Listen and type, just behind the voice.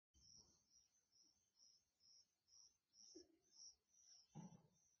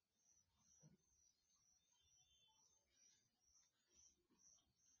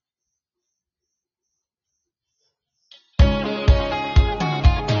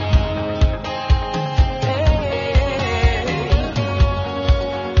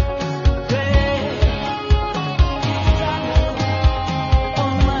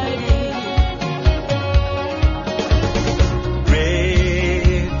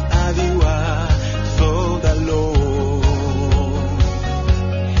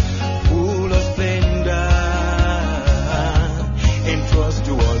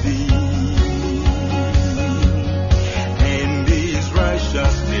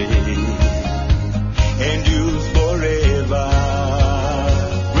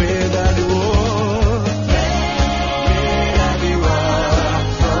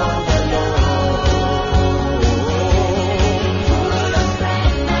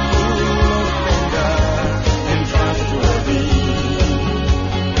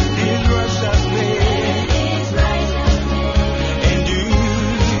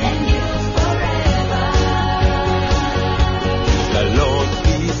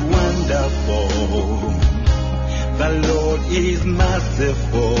The Lord is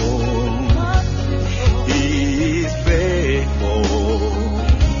merciful. He is faithful.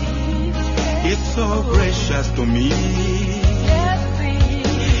 He's so gracious to me.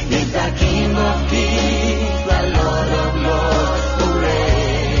 He's the King of Kings, the Lord of Lords, who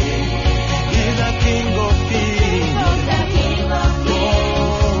reigns. He's the King of Kings.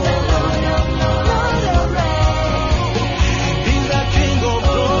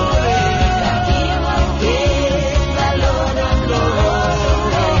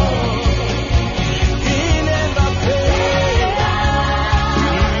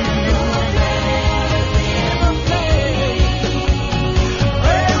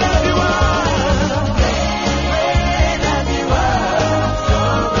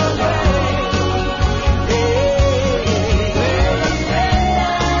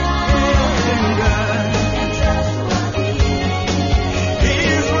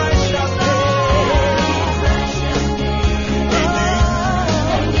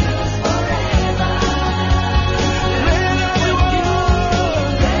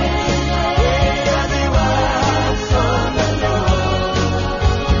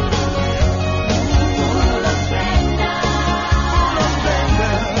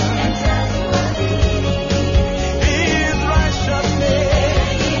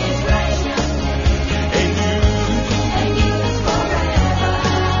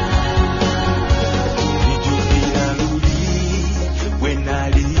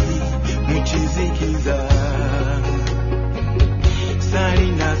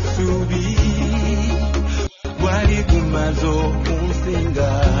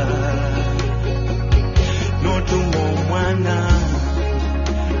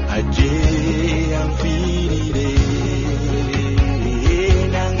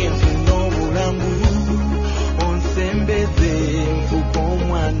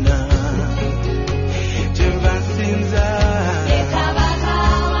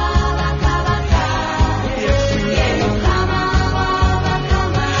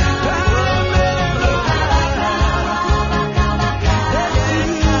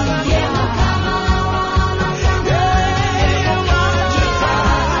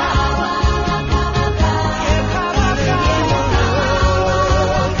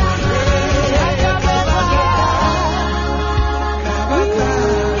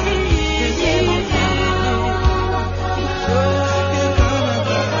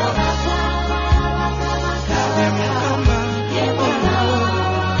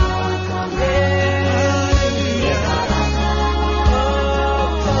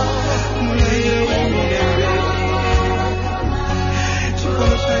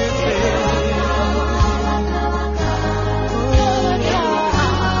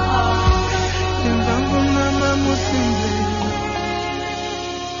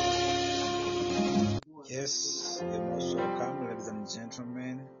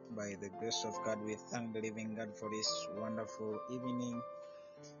 Gentlemen, by the grace of God, we thank the living God for this wonderful evening,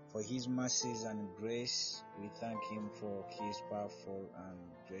 for his mercies and grace. We thank him for his powerful and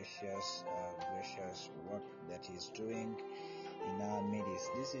gracious work that he's doing in our midst.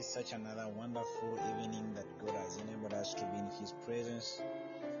 This is such another wonderful evening that God has enabled us to be in his presence.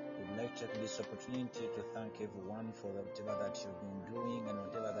 We'd like to take this opportunity to thank everyone for whatever that you've been doing and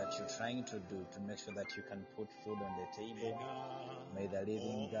whatever that you're trying to do to make sure that you can put food on the table. May the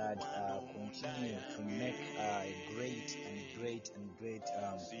living God continue to make great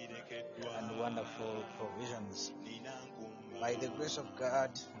and wonderful provisions. By the grace of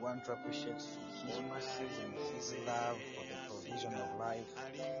God, we want to appreciate his mercies and his love for the provision of life,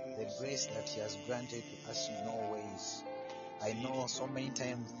 the grace that he has granted to us in all ways. I know so many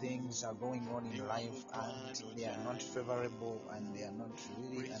times things are going on in life and they are not favorable and they are not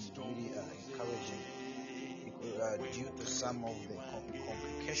really encouraging due to some of the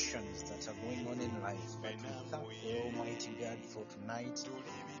complications that are going on in life. But we thank the Almighty God for tonight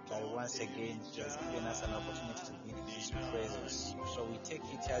that once again he has given us an opportunity to be in his presence. So we take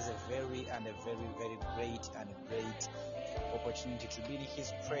it as a very great opportunity to be in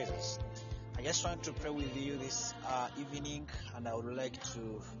his presence. I just want to pray with you this evening, and I would like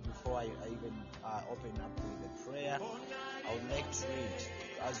to, before I even open up with a prayer, I would like to read,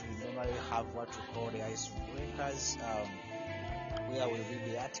 as we normally have what we call the icebreakers, where we read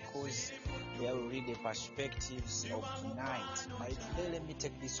the articles, where we read the perspectives of tonight. By today, let me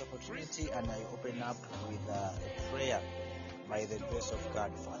take this opportunity and I open up with a prayer by the grace of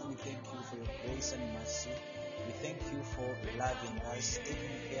God. Father, we thank you for your grace and mercy. We thank you for loving us,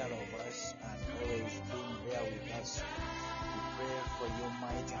 taking care of us, and always being there with us. We pray for your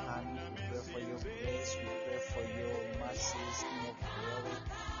mighty hand. We pray for your grace. We pray for your mercies, King of glory.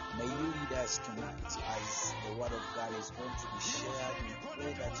 May you lead us tonight as the word of God is going to be shared. We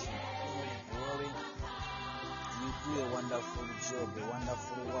pray that you give glory. You do a wonderful job, a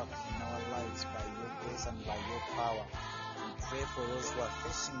wonderful work in our lives by your grace and by your power. We pray for those who are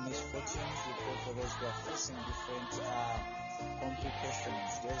facing misfortunes. We pray for those who are facing different complications,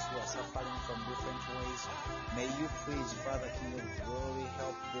 those who are suffering from different ways. May you please, Father, King of glory,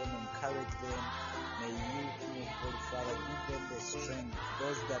 help them, encourage them. May you, King of glory, Father, give them the strength.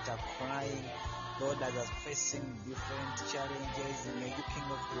 Those that are crying, those that are facing different challenges, may you, King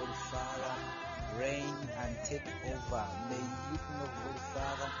of glory, Father, reign and take over. May you, King of glory,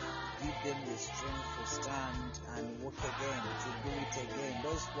 Father, give them the strength to stand and walk again, to do it again.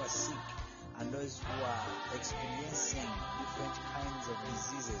 Those who are sick and those who are experiencing different kinds of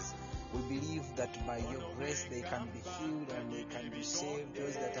diseases, we believe that by your grace they can be healed and they can be saved.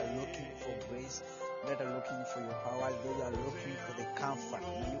 Those that are looking for grace, that are looking for your power, those that are looking for the comfort,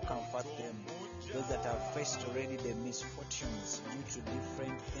 may you comfort them. Those that have faced already the misfortunes due to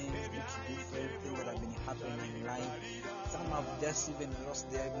different things that have been happening in life. Some have just even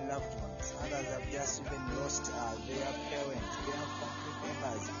lost their loved ones. Others have just even lost their parents, their family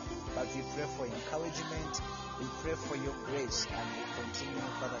members. But we pray for encouragement. We pray for your grace, and we continue,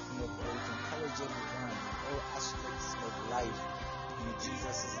 Father, King of glory, to encourage everyone in all aspects of life. In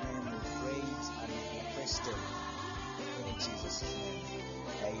Jesus' name we pray and we requested. In Jesus' name,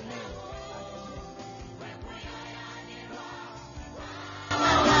 amen.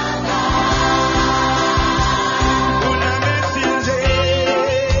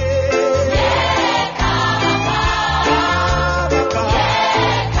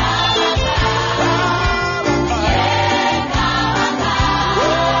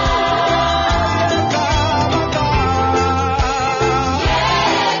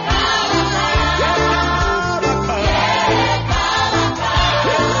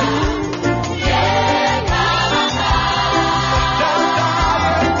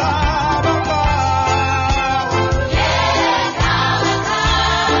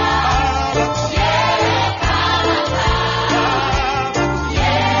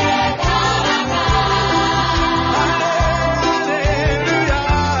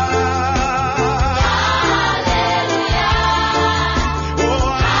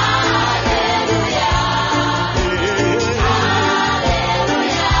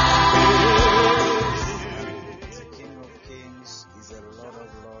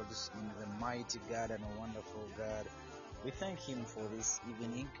 God and a wonderful God. We thank him for this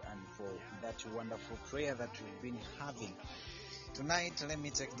evening and for that wonderful prayer that we've been having. Tonight, let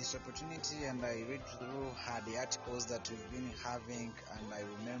me take this opportunity and I read through the articles that we've been having, and I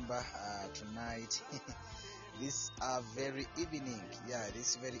remember tonight, this very evening,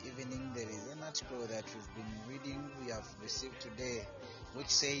 this very evening, there is an article that we've been reading, we have received today, which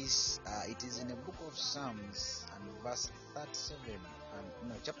says, it is in the book of Psalms and verse 37,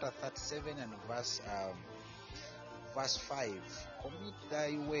 chapter 37 and verse 5. Commit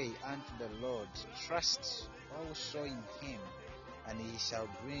thy way unto the Lord, trust also in him, and he shall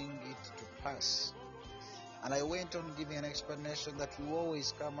bring it to pass. And I went on giving an explanation that we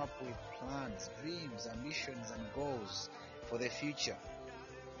always come up with plans, dreams, ambitions, and goals for the future.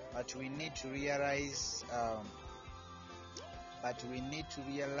 But we need to realize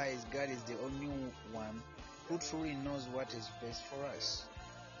God is the only one who truly knows what is best for us.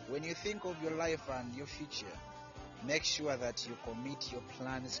 When you think of your life and your future, make sure that you commit your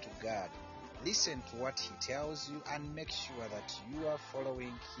plans to God. Listen to what he tells you and make sure that you are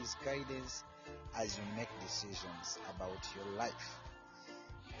following his guidance as you make decisions about your life.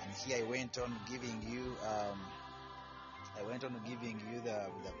 And here I went on giving you the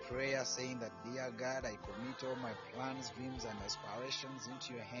prayer, saying that, dear God, I commit all my plans, dreams, and aspirations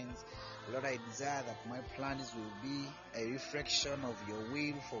into your hands. Lord, I desire that my plans will be a reflection of your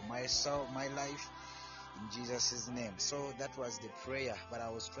will for myself, my life, in Jesus' name. So that was the prayer, but I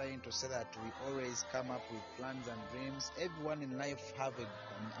was trying to say that we always come up with plans and dreams. Everyone in life have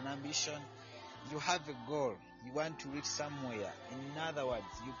an ambition. You have a goal. You want to reach somewhere. In other words,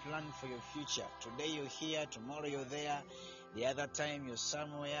 you plan for your future. Today you're here, tomorrow you're there, the other time you're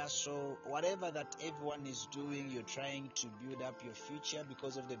somewhere. So whatever that everyone is doing, you're trying to build up your future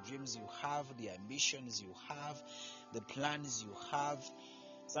because of the dreams you have, the ambitions you have, the plans you have.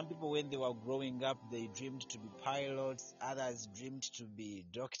 Some people, when they were growing up, they dreamed to be pilots. Others dreamed to be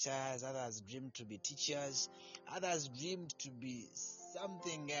doctors. Others dreamed to be teachers. Others dreamed to be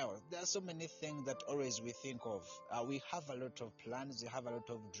something else. There are so many things that always we think of. We have a lot of plans. We have a lot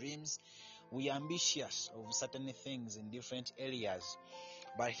of dreams. We are ambitious of certain things in different areas.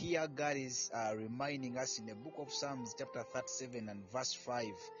 But here God is reminding us in the book of Psalms chapter 37 and verse 5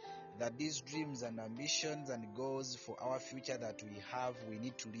 that these dreams and ambitions and goals for our future that we have, we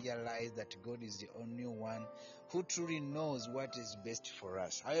need to realize that God is the only one who truly knows what is best for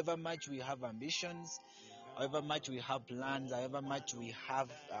us. However much we have ambitions, however much we have plans, however much we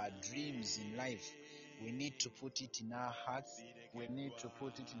have dreams in life, we need to put it in our hearts, we need to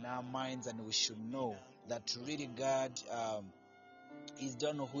put it in our minds, and we should know that really God is the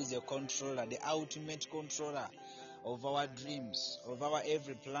one who is the controller, the ultimate controller of our dreams, of our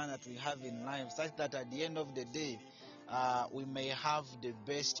every plan that we have in life, such that at the end of the day, we may have the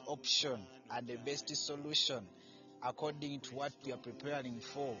best option and the best solution according to what we are preparing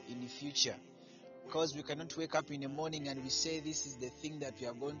for in the future. Because we cannot wake up in the morning and we say this is the thing that we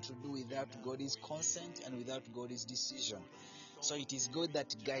are going to do without God's consent and without God's decision. So it is God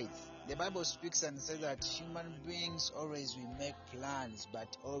that guides. The Bible speaks and says that human beings always will make plans,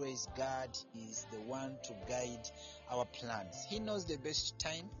 but always God is the one to guide our plans. He knows the best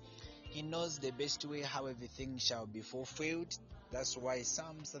time. He knows the best way how everything shall be fulfilled. That's why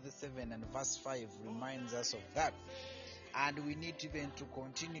Psalm 37 and verse 5 reminds us of that. And we need even to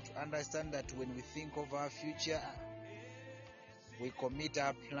continue to understand that when we think of our future, we commit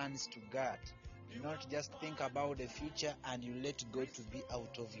our plans to God. Not just think about the future and you let God to be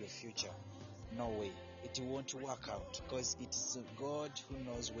out of your future. No way. It won't work out, because it is God who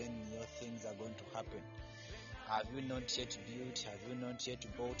knows when your things are going to happen. Have you not yet built? Have you not yet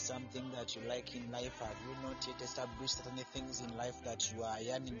bought something that you like in life? Have you not yet established certain things in life that you are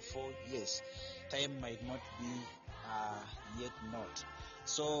yearning for? Yes. Time might not be yet not.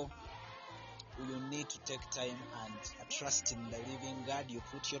 So you need to take time and trust in the living God. You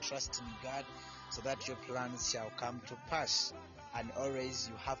put your trust in God so that your plans shall come to pass. And always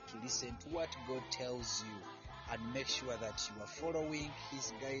you have to listen to what God tells you and make sure that you are following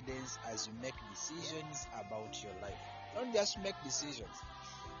His guidance as you make decisions about your life. Don't just make decisions.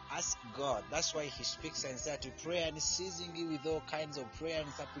 Ask God. That's why He speaks and says to pray and ceasing you with all kinds of prayer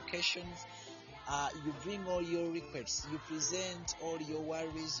and supplications. You bring all your requests, you present all your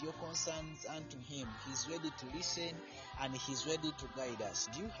worries, your concerns unto Him. He's ready to listen and He's ready to guide us.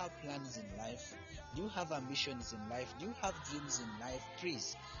 Do you have plans in life? Do you have ambitions in life? Do you have dreams in life?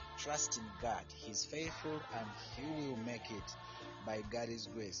 Please trust in God. He's faithful and He will make it by God's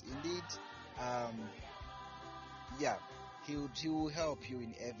grace. Indeed, He will help you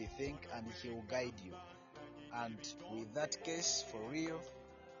in everything and He will guide you. And with that case, for real,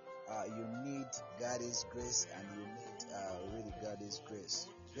 you need God's grace, and you need really God's grace.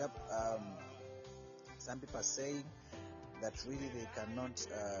 Yep. Some people are saying that really they cannot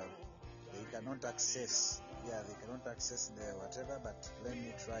access. Yeah, they cannot access the whatever. But let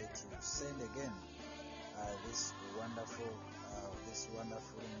me try to send again this wonderful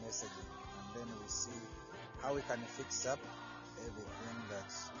message, and then we see how we can fix up everything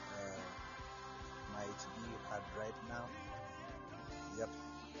that might be hard right now. Yep.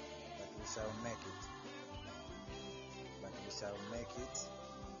 We shall make it. But we shall make it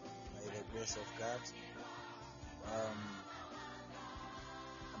by the grace of God.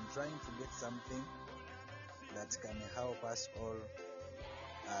 I'm trying to get something that can help us all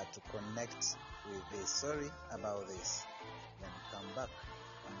to connect with this. Sorry about this. Then come back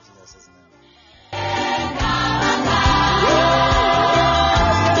in Jesus' name.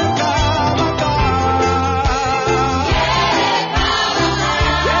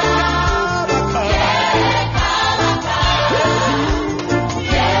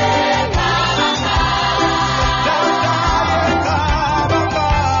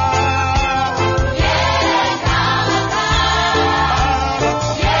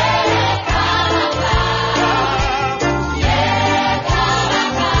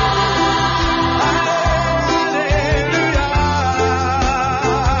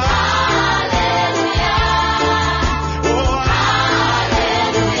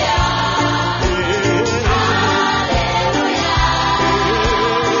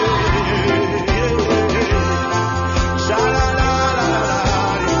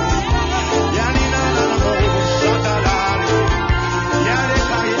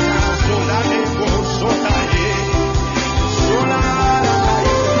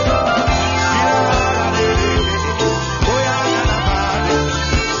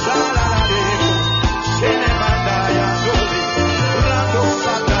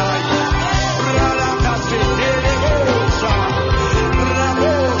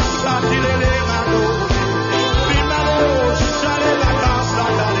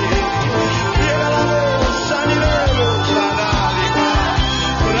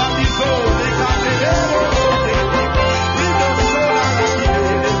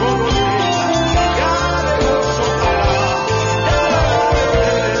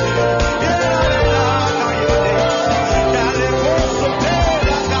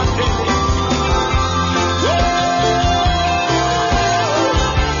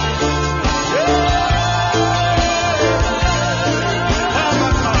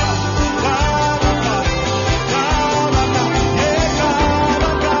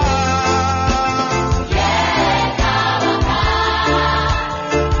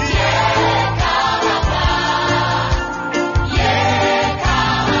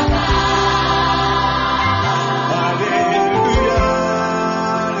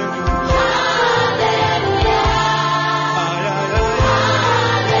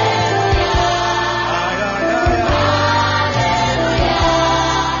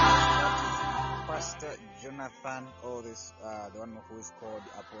 Jonathan, or this the one who is called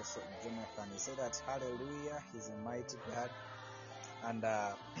Apostle Jonathan. He said that hallelujah, he's a mighty God, and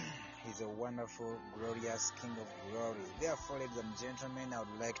he's a wonderful, glorious King of glory. Therefore, ladies and gentlemen, I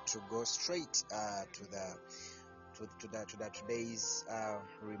would like to go straight to today's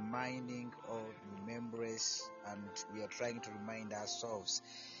reminding or remembrance, and we are trying to remind ourselves.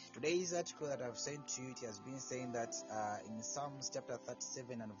 Today's article that I've sent to you, it has been saying that in Psalms chapter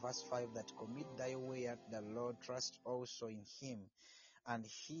 37 and verse 5, that commit thy way at the Lord, trust also in him, and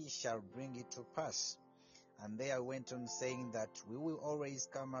he shall bring it to pass. And there I went on saying that we will always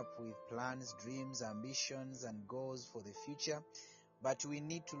come up with plans, dreams, ambitions, and goals for the future, but we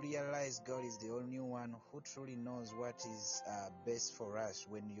need to realize God is the only one who truly knows what is best for us.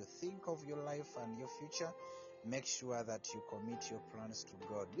 When you think of your life and your future, make sure that you commit your plans to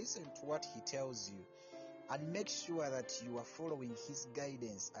God. Listen to what he tells you, and make sure that you are following his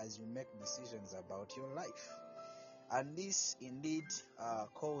guidance as you make decisions about your life. And this indeed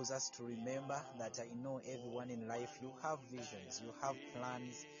calls us to remember that I know everyone in life, you have visions, you have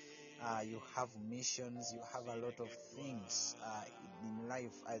plans, you have missions, you have a lot of things in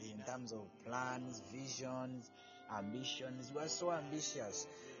life, as in terms of plans, visions, ambitions. You are so ambitious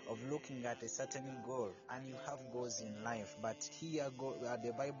of looking at a certain goal, and you have goals in life. But here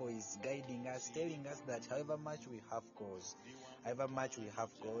the Bible is guiding us, telling us that however much we have goals,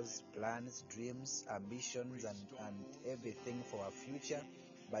 plans, dreams, ambitions, and everything for our future,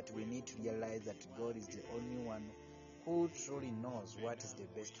 but we need to realize that God is the only one who truly knows what is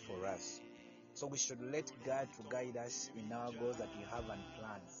the best for us. So we should let God to guide us in our goals that we have and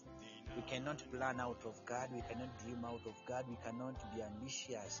plans. We cannot plan out of God. We cannot dream out of God. We cannot be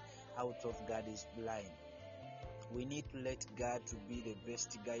ambitious out of God's plan. We need to let God to be the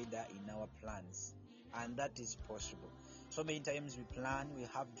best guider in our plans, and that is possible. So many times we plan, we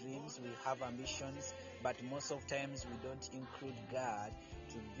have dreams, we have ambitions, but most of times we don't include God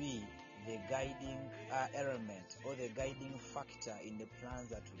to be the guiding element or the guiding factor in the plans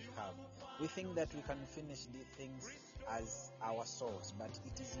that we have. We think that we can finish these things as ourselves, but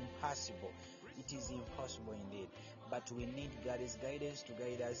it is impossible. It is impossible indeed. But we need God's guidance to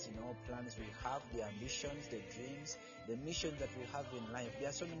guide us in all plans we have, the ambitions, the dreams, the missions that we have in life. There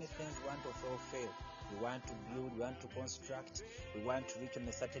are so many things we want to fulfill. We want to build, we want to construct, we want to reach on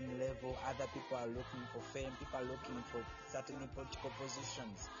a certain level. Other people are looking for fame, people are looking for certain political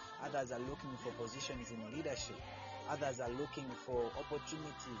positions. Others are looking for positions in leadership. Others are looking for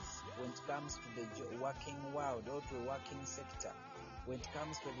opportunities when it comes to the working world or to the working sector. When it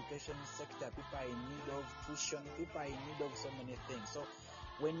comes to education sector, people are in need of tuition, people are in need of so many things. So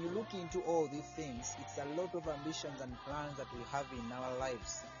when you look into all these things, it's a lot of ambitions and plans that we have in our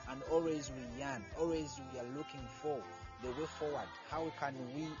lives. And always we yearn, always we are looking for the way forward. How can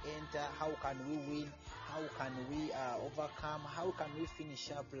we enter? How can we win? How can we overcome? How can we finish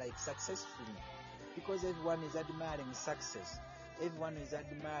up like successfully? Because everyone is admiring success. Everyone is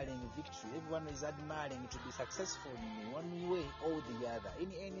admiring victory. Everyone is admiring to be successful in one way or the other,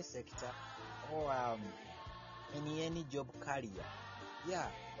 in any sector or in any job career. Yeah,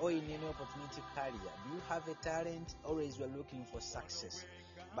 or in any opportunity career. Do you have a talent? Always we're looking for success.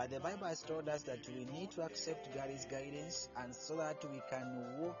 But the Bible has told us that we need to accept God's guidance, and so that we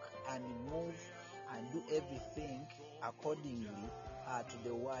can walk and move and do everything accordingly to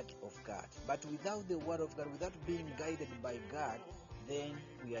the word of God. But without the word of God, without being guided by God, then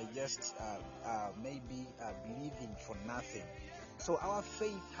we are just maybe believing for nothing. So our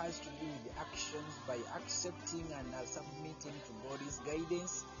faith has to do with the actions by accepting and submitting to God's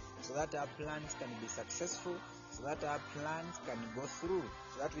guidance, so that our plans can be successful, so that our plans can go through,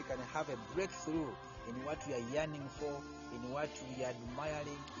 so that we can have a breakthrough in what we are yearning for, in what we are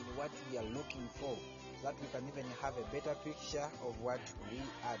admiring, in what we are looking for, so that we can even have a better picture of what we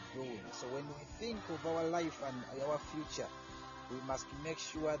are doing. So when we think of our life and our future, we must make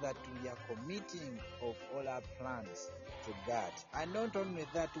sure that we are committing of all our plans to God. And not only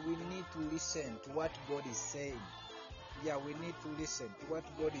that, we need to listen to what God is saying. Yeah, we need to listen to what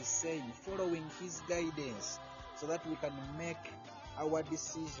God is saying, following his guidance, so that we can make our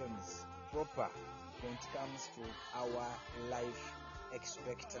decisions proper when it comes to our life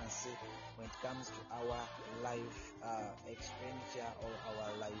expectancy, when it comes to our life expenditure, or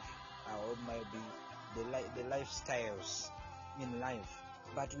our life, or maybe the lifestyles in life.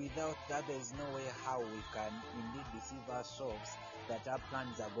 But without that, there is no way how we can indeed deceive ourselves that our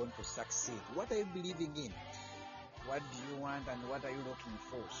plans are going to succeed. What are you believing in? What do you want, and what are you looking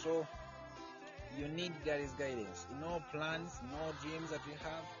for? So you need God's guidance in all plans, in all dreams that we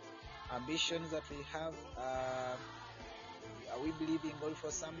have, ambitions that we have, Are we believing God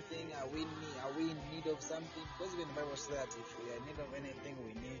for something? Are we in need of something? Because even the Bible says that if we are in need of anything,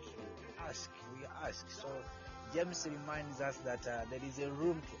 we need to ask. We ask. So James reminds us that there is a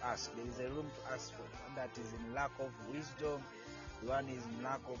room to ask. There is a room to ask for. One that is in lack of wisdom. One is in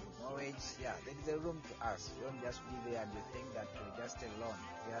lack of knowledge. Yeah, there is a room to ask. You don't just be there and you think that you're just alone.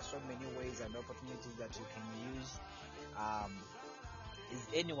 There are so many ways and opportunities that you can use. Is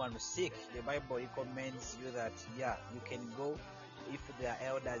anyone sick? The Bible recommends you that, you can go. If there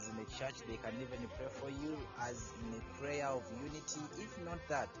are elders in the church, they can even pray for you as in a prayer of unity. If not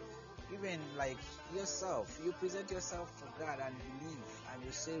that, even like yourself, you present yourself for God and believe, and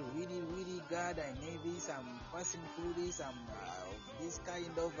you say, really, really, God, I need this, I'm passing through this, I'm this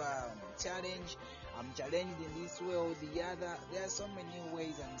kind of challenge, I'm challenged in this way or the other. There are so many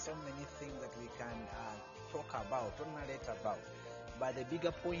ways and so many things that we can talk about or narrate about. But the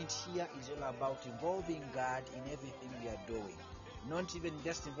bigger point here is all about involving God in everything we are doing. Not even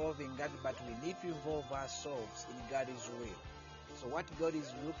just involving God, but we need to involve ourselves in God's will. So what God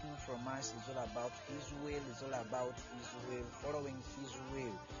is looking from us is all about His will, is all about His will, following His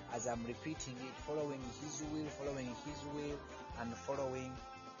will. As I'm repeating it, following His will, and following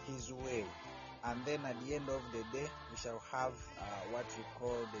His will. And then at the end of the day, we shall have what we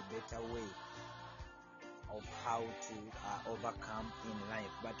call the better way of how to overcome in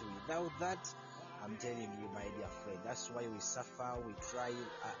life. But without that, I'm telling you, my dear friend, that's why we suffer. We try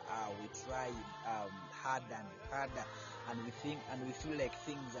harder and harder, and we feel like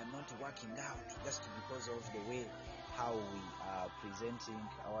things are not working out just because of the way how we are presenting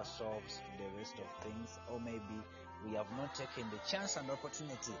ourselves to the rest of things, or maybe we have not taken the chance and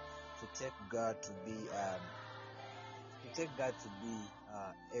opportunity to take God to be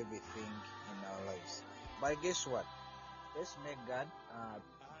everything in our lives. But guess what? Let's make God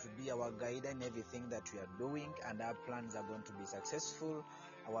to be our guide in everything that we are doing, and our plans are going to be successful.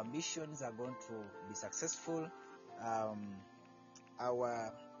 Our missions are going to be successful. Our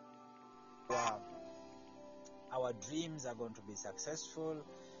dreams are going to be successful.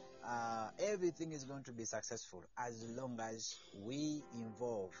 Everything is going to be successful as long as we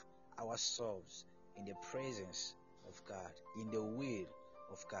involve ourselves in the presence of God, in the will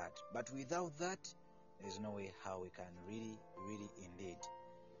of God. But without that, there's no way how we can really, really indeed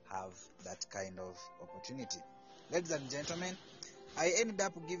have that kind of opportunity. Ladies and gentlemen, I ended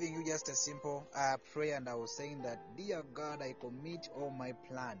up giving you just a simple prayer, and I was saying that, dear God, I commit all my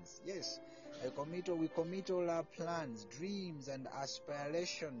plans. Yes, we commit all our plans, dreams, and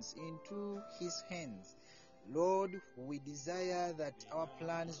aspirations into His hands. Lord, we desire that our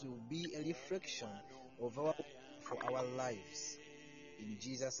plans will be a reflection of for our lives. In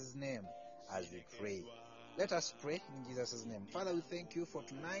Jesus' name, as we pray. Let us pray in Jesus' name. Father, we thank you for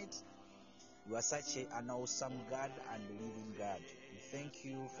tonight. You are such an awesome God and living God. We thank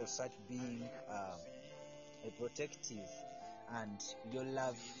you for such being a protective, and your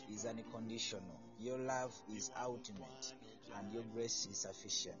love is unconditional. Your love is ultimate, and your grace is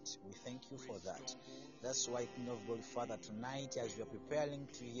sufficient. We thank you for that. That's why, King of God, Father, tonight as we are preparing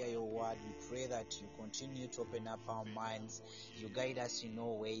to hear your word, we pray that you continue to open up our minds, you guide us in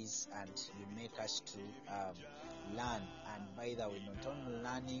all ways, and you make us to learn. And by the way, not only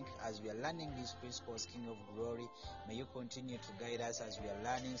learning, as we are learning these principles, King of Glory, may you continue to guide us as we are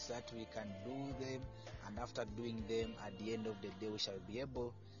learning, so that we can do them, and after doing them, at the end of the day, we shall be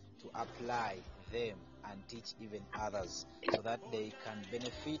able to apply them and teach even others, so that they can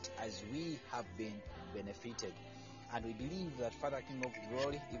benefit as we have been benefited. And we believe that, Father, King of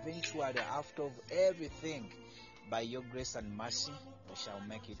Glory, eventually, after everything, by your grace and mercy, we shall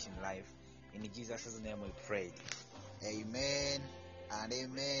make it in life. In Jesus' name we pray. Amen and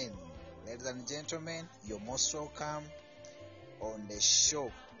amen. Ladies and gentlemen, you're most welcome on the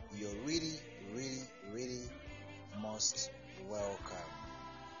show. You're really, really, really most welcome.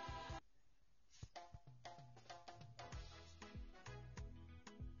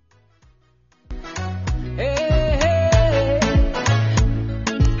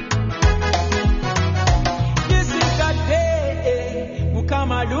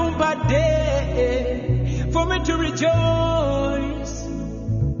 For me to rejoice.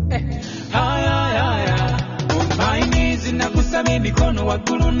 On my knees nakusaba emikono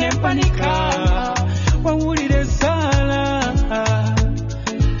waggulu nempanika wawulire sala.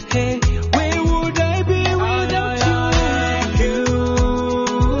 Hey, where would I be without you?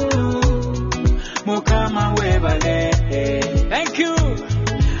 Mukama webale. Thank you.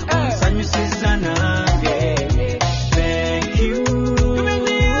 Onsanyusiza nange. Thank you.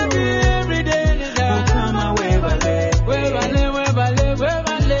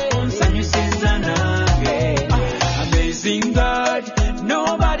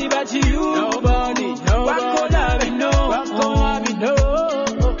 nobody but you. Nobody. Wakola we know.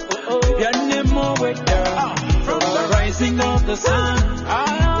 Your name more with from the rising of the sun.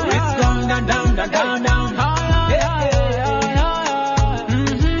 It's down.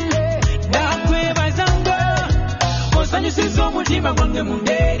 Dakwe bazanga. Musanyusizo mutima gwange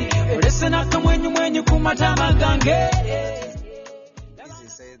munderi. Olesena kamwenyu kumatama gange. Easy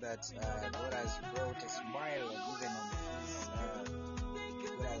say that God has brought a smile even on his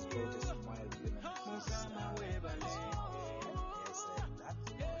God has brought a smile even on his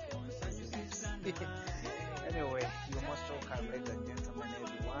yes, anyway, you're most welcome, ladies and gentlemen,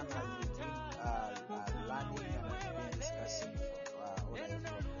 everyone, as we keep learning and been discussing order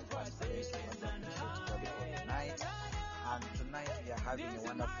from past days. We want to appreciate God for tonight. And tonight we are having a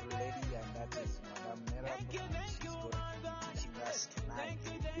wonderful lady, and that is Madam Merab, and she's going to be teaching us tonight.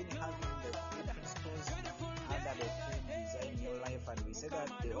 We've been having the three principles under the theme Design Your Life, and we said that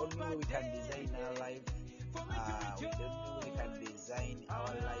the only way we can design our life, the only way we can design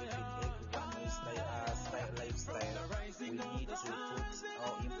our life in everyone's lifestyle, we need to put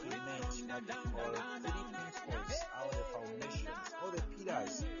or implement what we call three principles, all the foundations, all the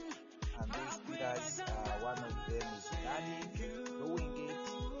pillars. And those pillars, one of them is learning, doing it,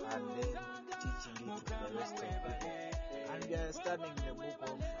 and then teaching it to the rest of people. And we are studying the book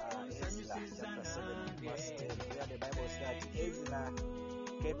of Ezra, chapter 7, verse 10, where the Bible says that Ezra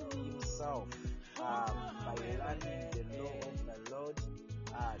kept himself by learning the law of the Lord,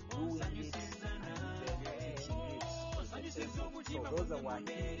 doing it, and even teaching it to the temple. So those are what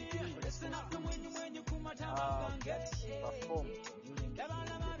he responsibilities that he performed during the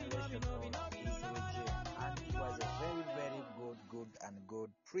generation of his regime. And he was a very, very good and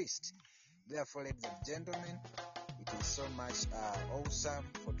good priest. Therefore, ladies and gentlemen, it is so much awesome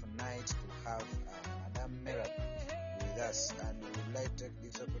for tonight to have Madam Merab with us, and we would like to take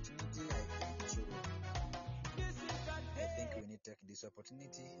this opportunity, I think we need to take this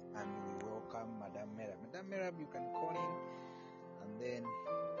opportunity and we welcome Madam Merab. Madam Merab, you can call in, and then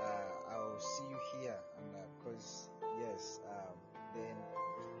I'll see you here, and because yes, then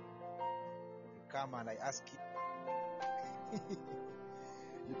you come and I ask you.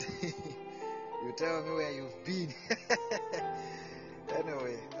 You tell me where you've been.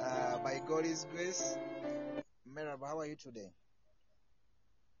 Anyway, by God's grace, Merab, how are you today?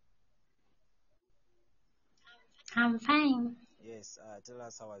 I'm fine. Yes, tell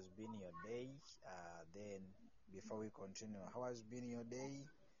us how has been your day. Then, before we continue, how has been your day?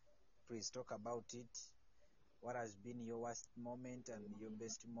 Please talk about it. What has been your worst moment and your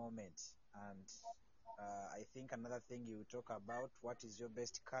best moment? And I think another thing you talk about, what is your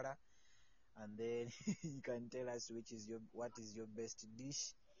best color? And then you can tell us what is your best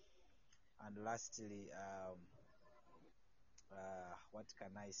dish. And lastly, what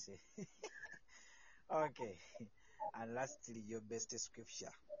can I say? Okay. And lastly, your best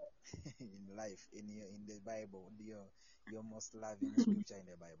scripture in life, in the Bible, your most loving scripture in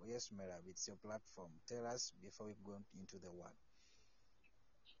the Bible. Yes, Merab, it's your platform. Tell us before we go into the word.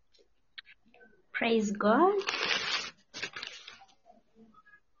 Praise God.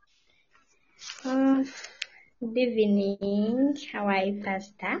 Good evening. How are you,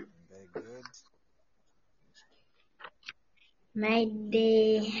 Pastor? Very good. My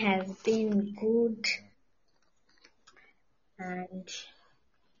day has been good, and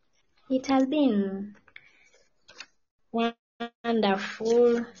it has been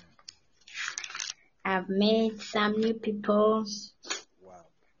wonderful. I've met some new people, Wow.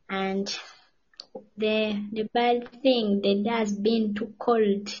 and the bad thing, the day has been too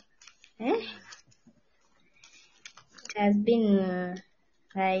cold. It has been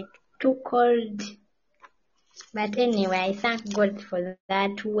like too cold. But anyway, I thank God for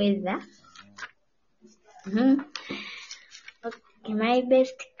that weather. Okay, my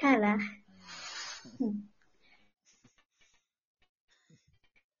best color.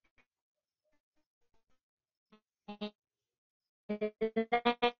 I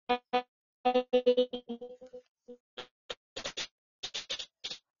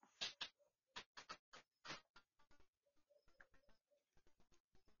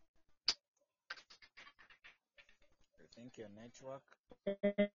think your network.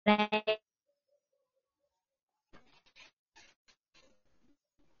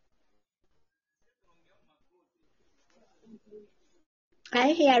 Are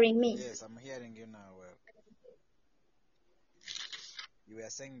you hearing me? Yes, I'm hearing you now. Well, you were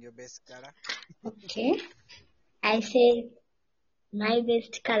saying your best color. Okay. I said my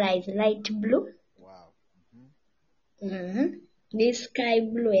best color is light blue. Wow. This sky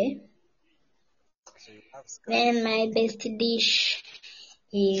blue. So you have sky. Then my best dish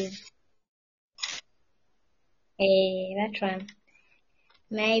is that one.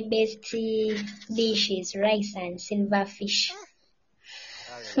 My best dish is rice and silverfish.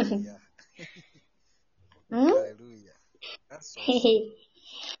 Hallelujah. Hmm? Hallelujah. That's awesome.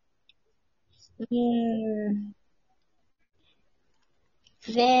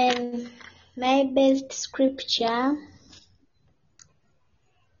 Then my best scripture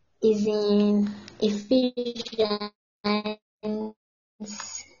is in Ephesians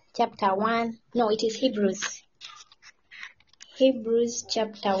chapter 1. No, it is Hebrews. Hebrews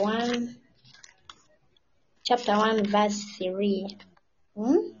chapter 1 verse 3.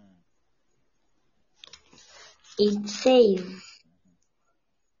 It says,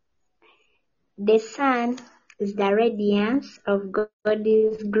 the Son is the radiance of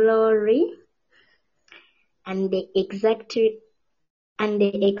God's glory and the exact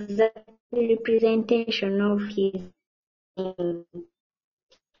representation of His being,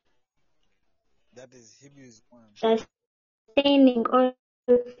 That is Hebrews 1. sustaining all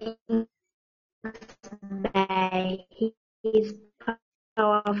things by His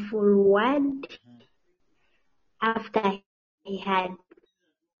powerful word, after He had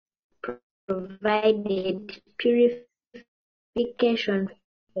provided purification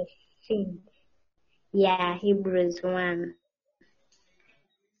for sin. Yeah, Hebrews 1,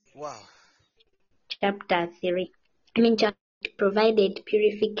 Wow. chapter 3. Chapter provided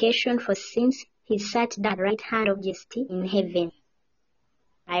purification for sins. He sat down at the right hand of Majesty in heaven.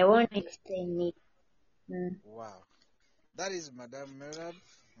 I won't explain it. Wow. That is Madame Merab,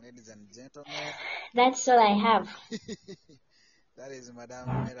 ladies and gentlemen. That's all I have. That is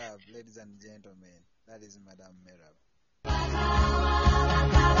Madame Merab, ladies and gentlemen. That is Madame Merab.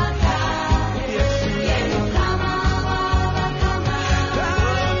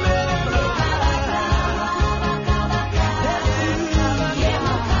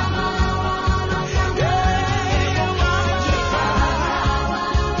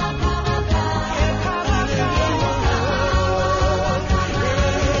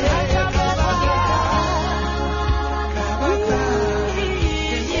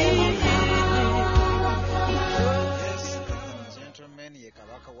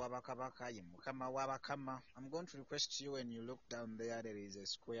 I'm going to request you, when you look down there is a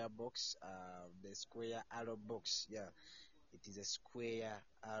square box, the square arrow box. Yeah, it is a square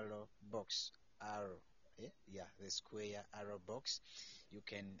arrow box. The square arrow box. You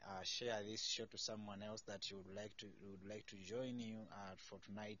can share this show to someone else that you would like to join you for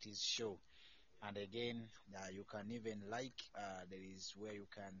tonight's show. And again, you can even like. There is where you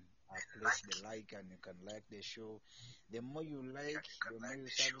can place the like, and you can like the show. The more you like, the more you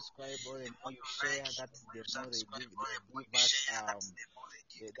subscribe, or the more you share, that's the more they give us.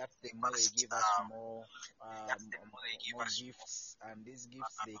 That's the more they give us more gifts, and these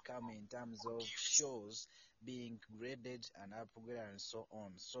gifts, they come in terms of shows being graded and upgraded and so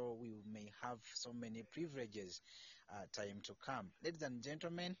on. So we may have so many privileges time to come, ladies and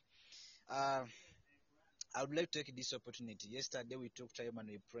gentlemen. I would like to take this opportunity. Yesterday we took time and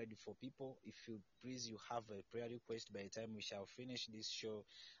we prayed for people. If you have a prayer request, by the time we shall finish this show,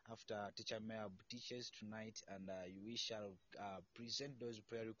 after Teacher Mayab teaches tonight, and we shall present those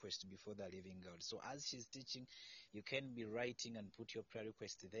prayer requests before the living God. So as she's teaching, you can be writing and put your prayer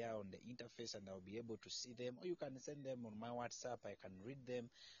request there on the interface, and I'll be able to see them, or you can send them on my WhatsApp. I can read them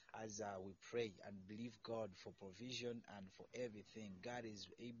as we pray and believe God for provision and for everything. God is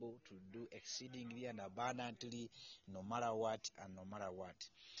able to do exceedingly and abundantly, no matter what and no matter what.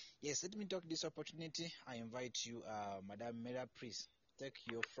 Yes, let me take this opportunity. I invite you, Madame Mera, please take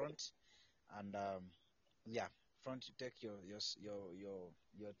your front, and take your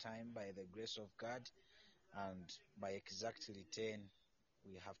time by the grace of God, and by exactly 10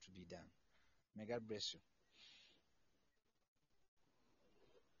 we have to be done. May God bless you.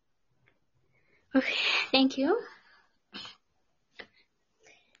 Okay, thank you.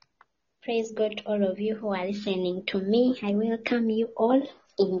 Praise God to all of you who are listening to me. I welcome you all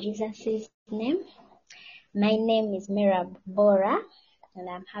in Jesus' name. My name is Merab Bora, and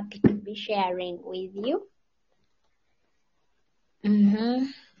I'm happy to be sharing with you.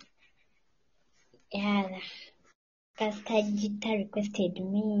 Yeah, Pastor Gita requested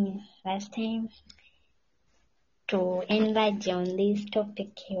me last time to enlarge on this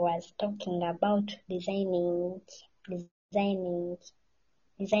topic. He was talking about designing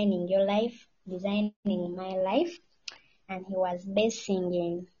your life, designing my life, and he was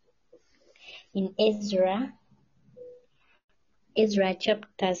basing in Ezra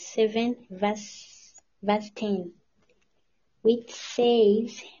chapter 7 verse 10, which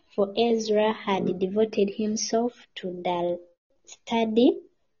says, for Ezra had devoted himself to the study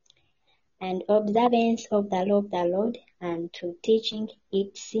and observance of the law of the Lord, and to teaching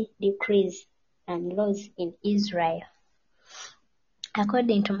its decrees and laws in Israel.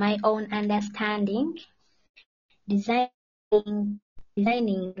 According to my own understanding, designing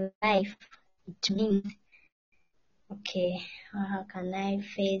life, it means, okay, how can I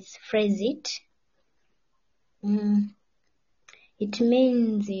phrase it? It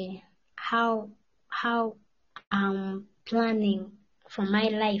means how I'm planning for my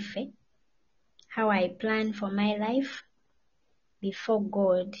life, how I plan for my life before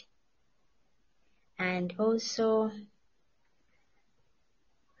God, and also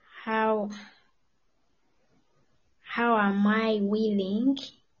how am I willing,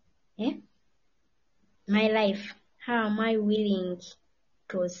 my life, how am I willing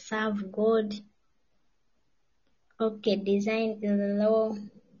to serve God? Okay, design the law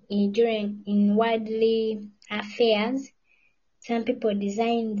in worldly affairs. Some people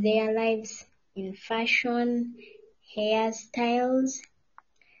design their lives in fashion, hairstyles,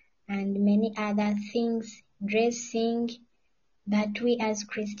 and many other things, dressing. But we as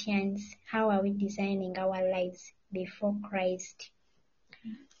Christians, how are we designing our lives before Christ?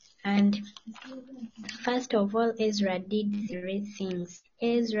 And first of all, Ezra did 3 things.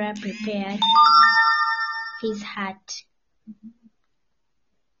 Ezra prepared his heart.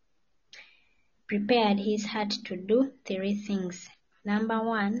 Prepared his heart to do 3 things. Number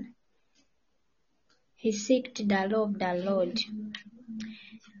 1, he sought the law of the Lord.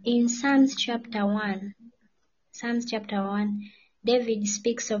 In Psalms chapter 1, David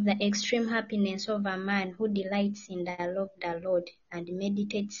speaks of the extreme happiness of a man who delights in the law of the Lord and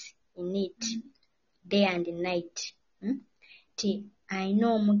meditates in it day and night. Alina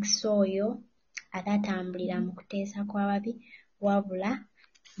omukisa oyo atatambulira mu kuteesa kw'ababi wabula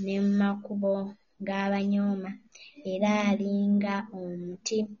ne mu makubo g'abanyooma, era alinga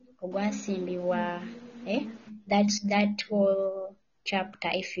omuti ogwasimbibwa. That whole chapter,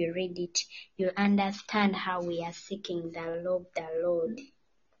 if you read it, you'll understand how we are seeking the law of the Lord.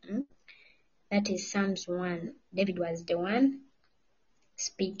 That is Psalms 1. David was the one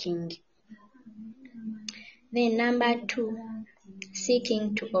speaking. Then number 2,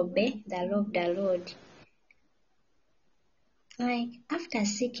 seeking to obey the law of the Lord. Like after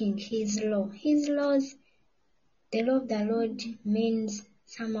seeking his laws, the law of the Lord means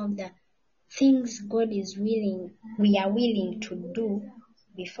some of the things we are willing to do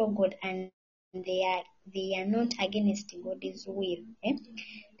before God, and they are not against God's will.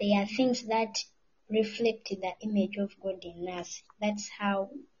 They are things that reflect the image of God in us. That's how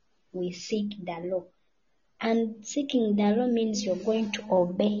we seek the law. And seeking the law means you're going to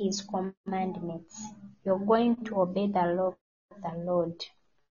obey his commandments. You're going to obey the law of the Lord.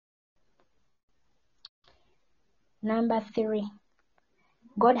 Number 3,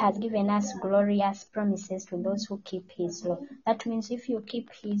 God has given us glorious promises to those who keep his law. That means if you keep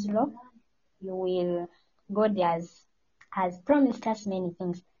his law, God has promised us many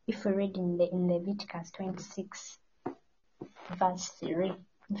things. If you read in Leviticus 26, verse 3,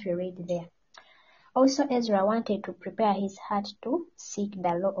 if you read there. Also, Ezra wanted to prepare his heart to seek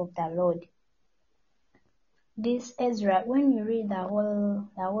the law of the Lord. This Ezra, when you read the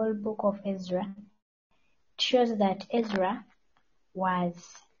whole book of Ezra, it shows that Ezra was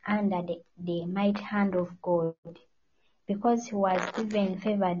under the mighty hand of God, because he was even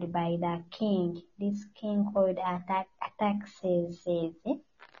favored by the king. This king called Artaxerxes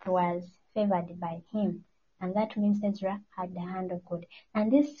was favored by him, and that means Ezra had the hand of God.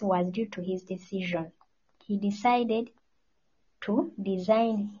 And this was due to his decision. He decided to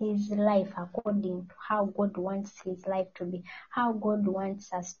design his life according to how God wants his life to be, how God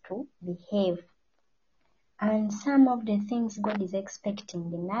wants us to behave. And some of the things God is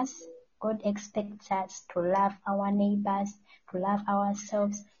expecting in us, God expects us to love our neighbors, to love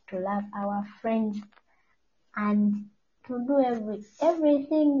ourselves, to love our friends, and to do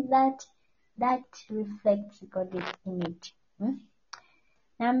everything that reflects God's image.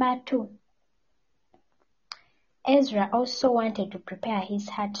 Number 2, Ezra also wanted to prepare his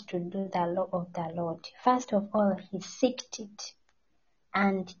heart to do the law of the Lord. First of all, he sought it,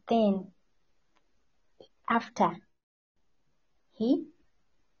 and then after he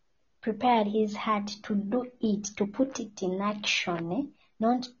prepared his heart to do it, to put it in action,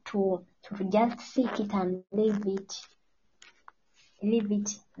 not to just seek it and leave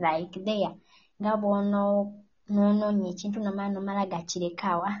it like there. Nga bw'onoonya ekintu nomala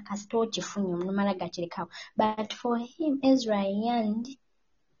gakirekawo, kasita okifunye nomala gakirekawo. But for him, Ezra yearned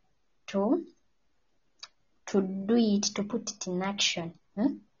to do it, to put it in action.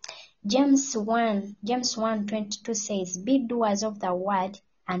 James 1:22 says, "Be doers of the word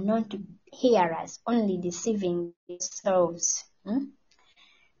and not hearers, only deceiving themselves.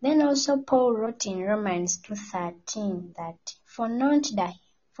 Then also Paul wrote in Romans 2:13 that for not the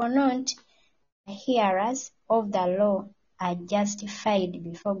hearers of the law are justified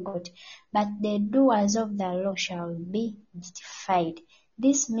before God, but the doers of the law shall be justified.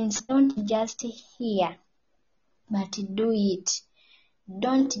 This means don't just hear, but do it.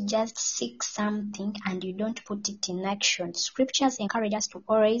 Don't just seek something and you don't put it in action. Scriptures encourage us to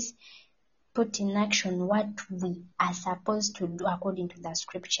always put in action what we are supposed to do according to the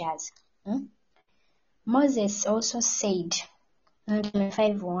scriptures. Moses also said in Deuteronomy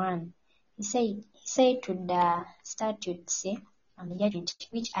 5:1, he said to the statutes and the judgment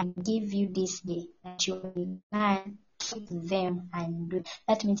which I give you this day, that you will learn, keep them and do.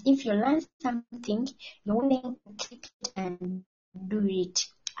 That means if you learn something, you're willing to keep it and do it.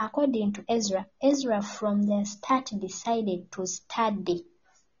 According to Ezra from the start decided to study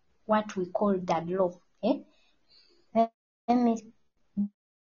what we call the law. Let me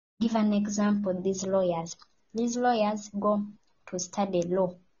give an example. These lawyers go to study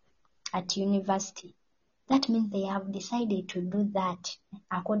law at university. That means they have decided to do that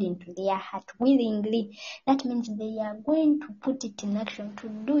according to their heart, willingly. That means they are going to put it in action, to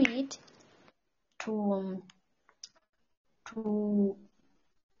do it, to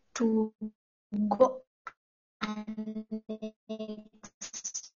go an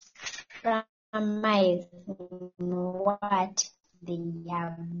extra mile in what they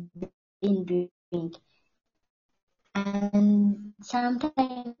have been doing. And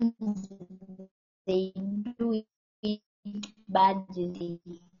sometimes they do it badly.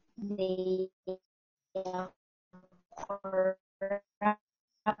 They are corrupt.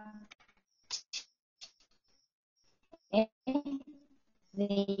 They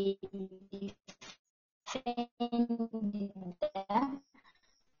defend the criminals,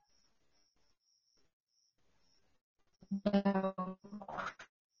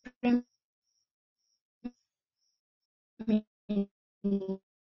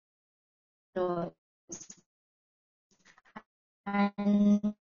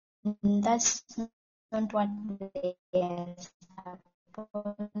 and that's not what they are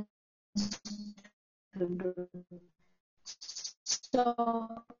supposed to do. So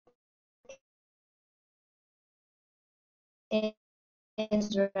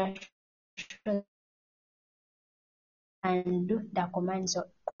Ezra should and do the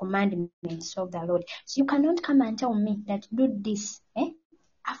commandments of the Lord. So you cannot come and tell me that do this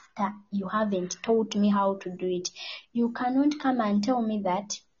after you haven't taught me how to do it. You cannot come and tell me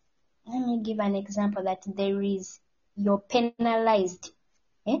that. Let me give an example that you're penalized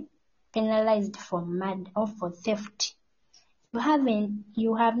for murder or for theft.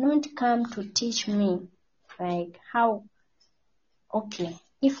 You have not come to teach me like how, okay,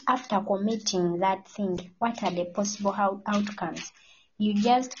 if after committing that thing, what are the possible outcomes? You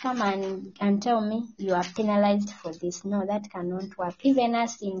just come and tell me you are penalized for this. No, that cannot work. Even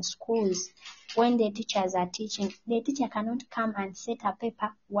us in schools, when the teachers are teaching, the teacher cannot come and set a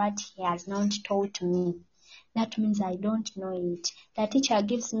paper what he has not taught me. That means I don't know it. The teacher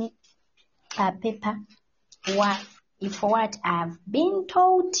gives me a paper for what I've been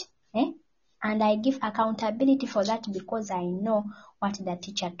taught, and I give accountability for that because I know what the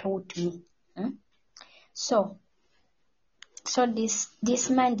teacher taught me. So this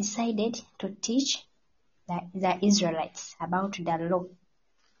man decided to teach the Israelites about the law.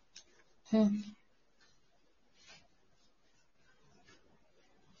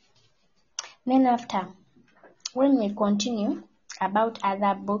 Then after, when we continue about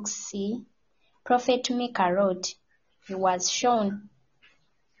other books, see, Prophet Micah wrote, he was shown,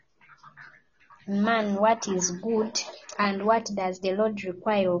 man, what is good and what does the Lord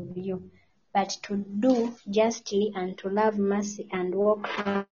require of you, but to do justly and to love mercy and walk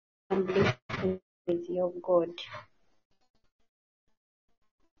humbly with your God.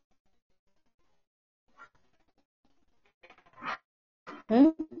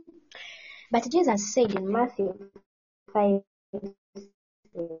 But Jesus said in Matthew 5,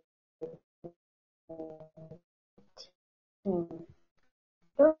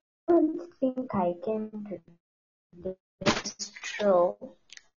 don't think I came to destroy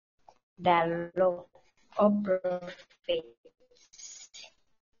the law or prophets.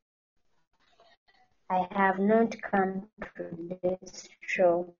 I have not come to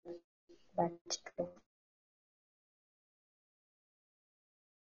destroy, but to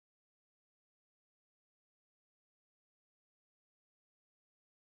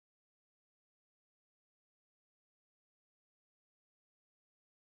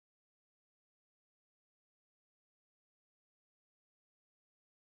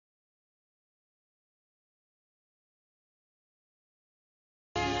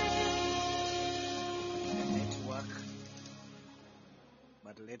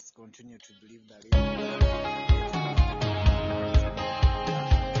but let's continue to believe the living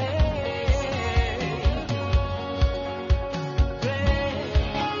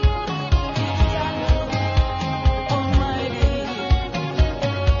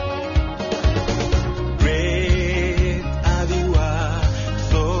Great are the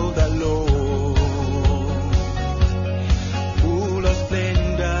works of the Lord, full of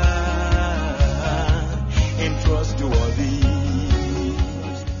splendor and trustworthy.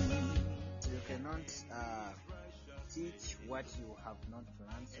 You cannot teach what you have not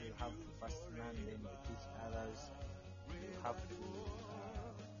learned, so you have to first learn, then you teach others. You have to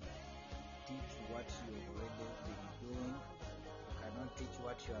teach what you've already been doing. You cannot teach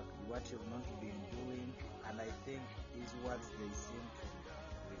what you've not been doing, and I think these words, they seem to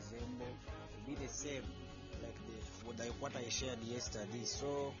resemble, to be the same, like what I shared yesterday.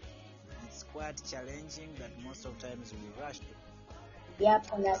 So it's quite challenging that most of times we rush to Yep,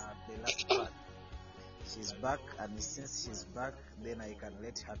 the last part. She's back, and since she's back, then I can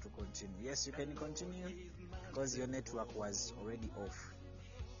let her to continue. Yes, you can continue because your network was already off.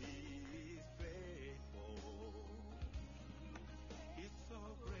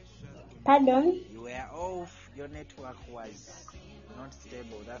 Pardon? You were off, your network was not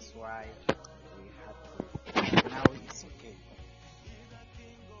stable, that's why we had to. Now it's okay.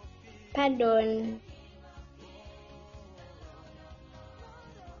 Pardon.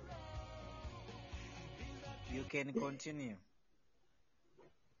 You can continue.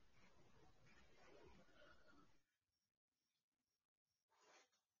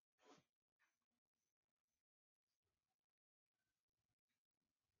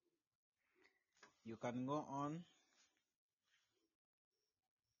 You can go on.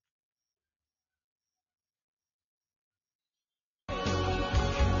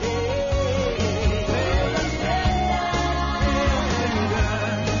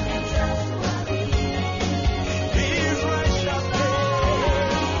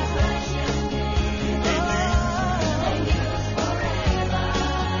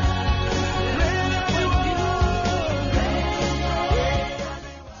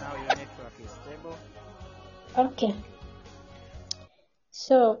 Now your network is stable. Okay.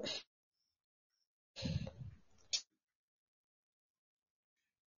 So,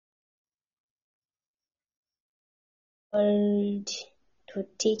 called to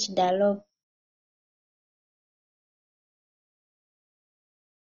teach the law.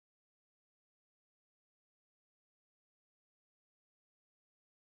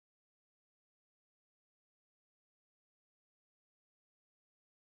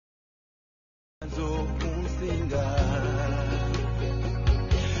 Zokumsinga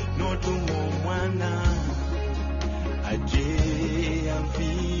notumo mwana aje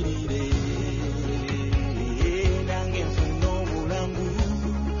amfirire nange nfuna obulamu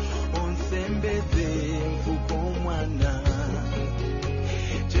onsembeze nfuka omwana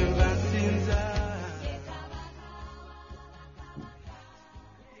kyebasinza.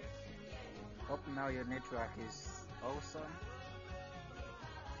 Hope now your network is awesome.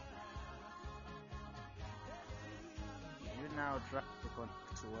 You now try to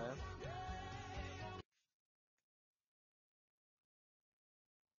connect well.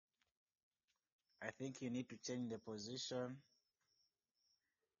 I think you need to change the position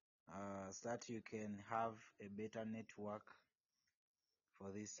so that you can have a better network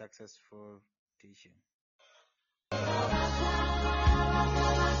for this successful teaching.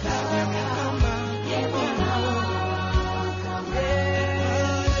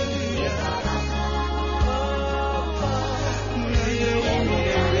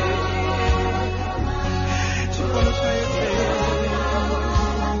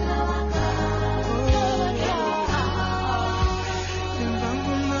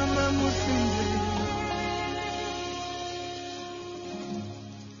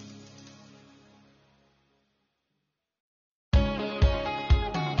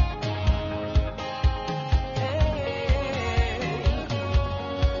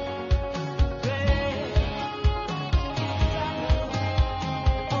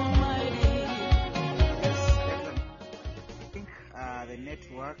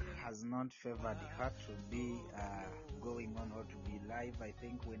 Network has not favored her to be going on or to be live. I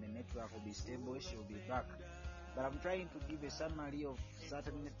think when the network will be stable, she will be back. But I'm trying to give a summary of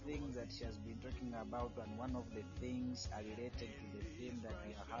certain things that she has been talking about, and one of the things are related to the theme that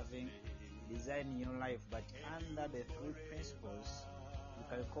we are having, designing your life. But under the three principles, you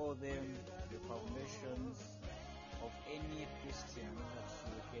can call them the foundations of any Christian that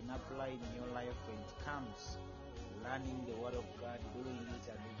you can apply in your life when it comes to learning the Word of God, doing it,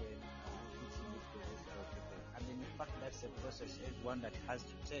 and even teaching it to the rest of people. And in fact, that's a process everyone that has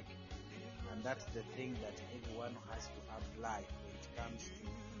to take. And that's the thing that everyone has to apply when it comes to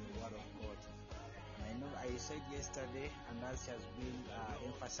the Word of God. I know I said yesterday, and as has been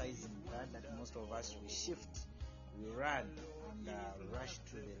emphasizing that most of us, we shift, we run, and rush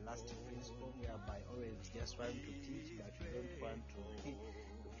to the last principle, whereby always just want to teach, but we don't want to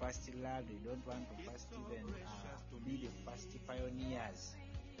first learn, we don't want to first even be the first pioneers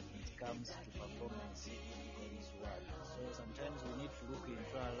when it comes to performance in God's Word. So sometimes we need to look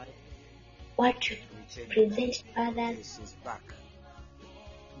into our life. What you present others. Yes, she's back.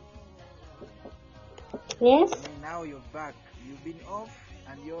 Yes? Now you're back. You've been off,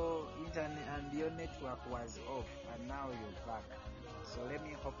 and your internet and your network was off, and now you're back. So let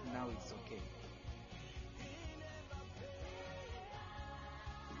me hope now it's okay.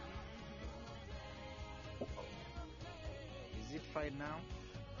 Is it fine now?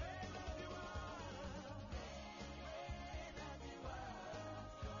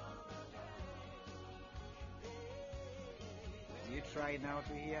 Do you try now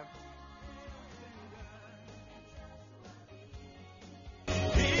to hear?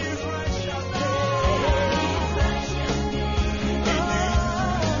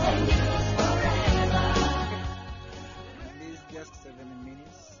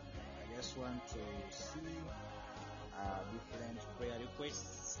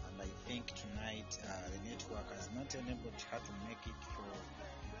 And I think tonight the network has not enabled her to make it for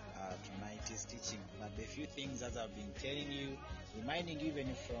tonight's teaching. But the few things that I've been telling you, reminding you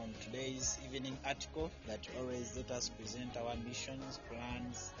even from today's evening article, that always let us present our missions,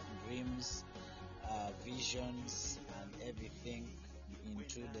 plans, dreams, visions, and everything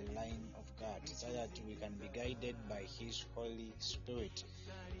into the line of God, so that we can be guided by His Holy Spirit.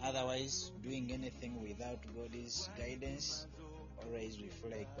 Otherwise, doing anything without God's guidance, always we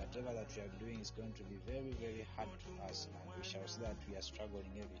feel like whatever that we are doing is going to be very, very hard to us, and we shall see that we are struggling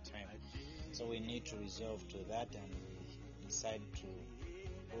every time. So we need to resolve to that, and we decide to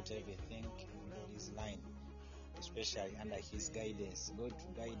put everything in God's line, especially under His guidance. God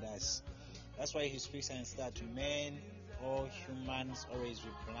to guide us. That's why He speaks and says that men, all humans, always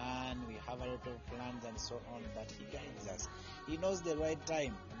we plan, we have a lot of plans and so on, but He guides us. He knows the right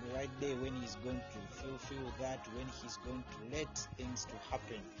time, the right day when He's going to fulfill that, when He's going to let things to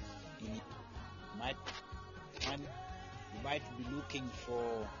happen. You might be looking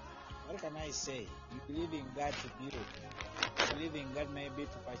for, what can I say? You believe in God to build. You believe in God maybe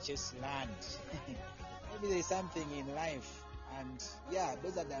to purchase land. Maybe there's something in life, and yeah,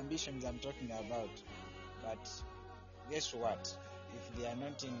 those are the ambitions I'm talking about. But guess what? If they are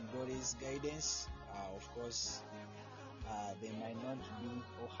not in God's guidance, of course, they might not be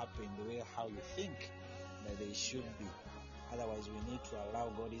or happen the way how you think that they should be. Otherwise, we need to allow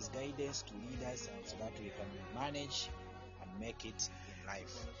God's guidance to lead us, and so that we can manage and make it in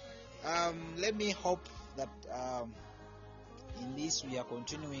life. Let me hope that in this we are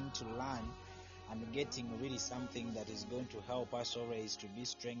continuing to learn and getting really something that is going to help us always to be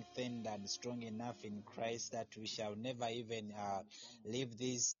strengthened and strong enough in Christ, that we shall never even leave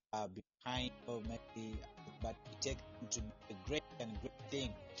this behind, or maybe, but take them to be a great and great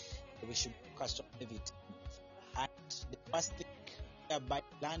thing. We should focus on everything. And the first thing, by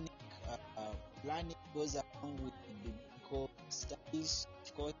planning goes along with the biblical studies.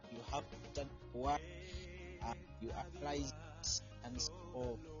 Of course, you have to study what you apply it, and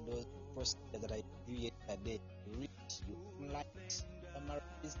so those processes that I do yesterday. You read, you analyze, summarize,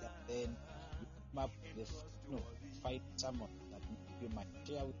 and then you come up with find someone that you might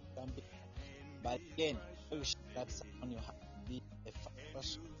share with something. But again, that someone you have to be a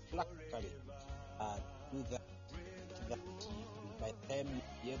person practically do that. By the time you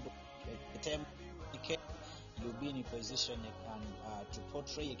be able, by the time you can, you'll be in a position to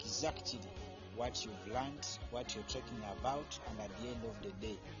portray exactly what you've learned, what you're talking about, and at the end of the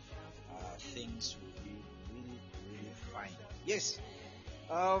day, things will be really, really fine. Yes.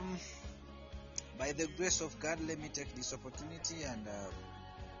 By the grace of God, let me take this opportunity and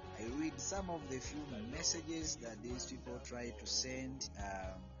I read some of the few messages that these people try to send.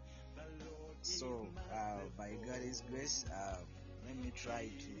 So, by God's grace, let me try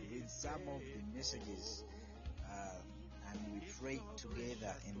to read some of the messages, and we pray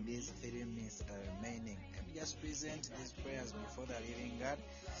together in these 3 minutes that are remaining. Let me just present these prayers before the living God.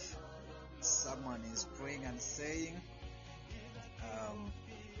 Someone is praying and saying,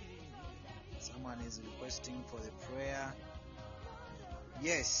 someone is requesting for the prayer.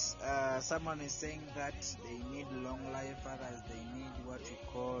 Yes, someone is saying that they need long life, others they need what we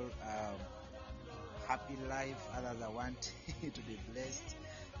call happy life, others I want to be blessed.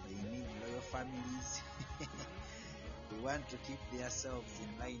 They need loyal families. They want to keep themselves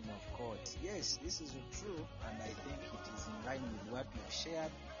in line of God. Yes, this is true, and I think it is in line with what we've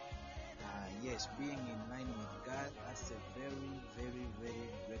shared. Yes, being in line with God, that's a very, very, very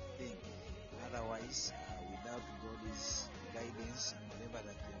great thing. Otherwise, without God's guidance and whatever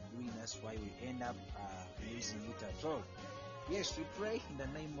that we are doing, that's why we end up losing it at all. Yes, we pray in the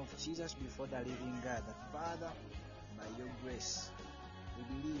name of Jesus before the living God that, Father, by your grace, we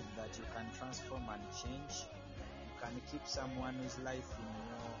believe that you can transform and change. You can keep someone's life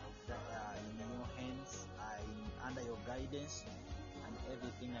in your hands, under your guidance, and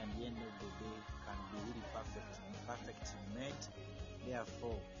everything at the end of the day can be really perfectly made.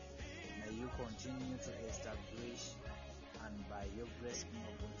 Therefore, may you continue to establish, and by your grace, King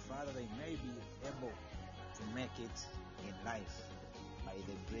of God, Father, they may be able to make it in life by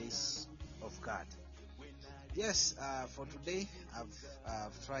the grace of God. Yes, for today,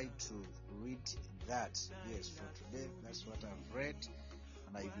 I've tried to read that. Yes, for today, that's what I've read,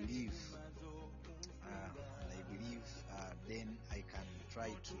 and I believe then I can try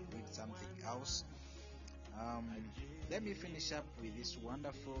to read something else. Let me finish up with this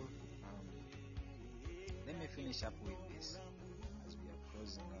wonderful. Let me finish up with this as we are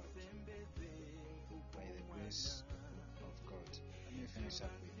closing out by the grace of God. Let me finish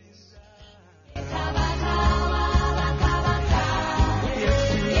up with this.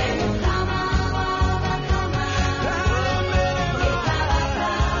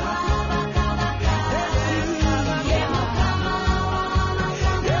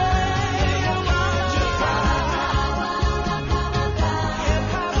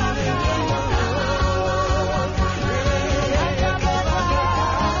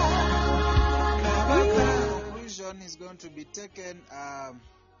 Is going to be taken.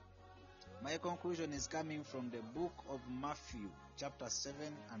 My conclusion is coming from the book of Matthew, chapter 7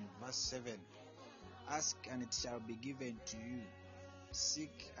 and verse 7. Ask and it shall be given to you.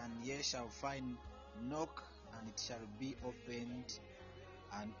 Seek and ye shall find. Knock and it shall be opened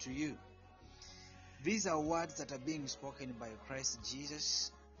unto you. These are words that are being spoken by Christ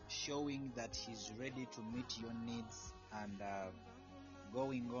Jesus, showing that he's ready to meet your needs, and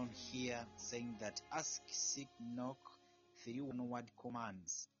going on here saying that ask, seek, knock, 3 one-word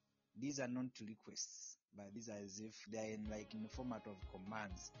commands. These are not requests, but these are as if they are in the format of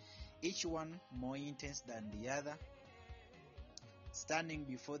commands. Each one more intense than the other. Standing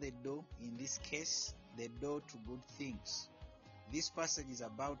before the door, in this case, the door to good things. This passage is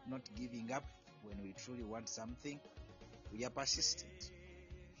about not giving up when we truly want something. We are persistent.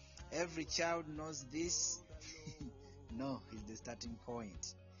 Every child knows this. No is the starting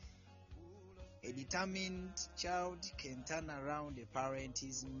point. A determined child can turn around a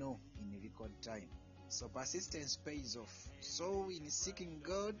parent's no in a record time. So persistence pays off. So in seeking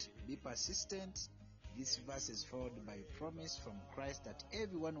God, be persistent. This verse is followed by a promise from Christ that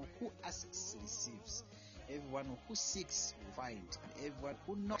everyone who asks receives. Everyone who seeks will find. And everyone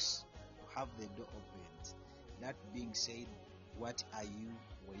who knocks will have the door opened. That being said, what are you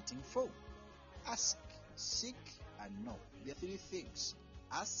waiting for? Ask, seek, and knock. There are 3 things.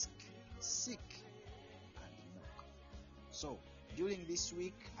 Ask, seek, and knock. So, during this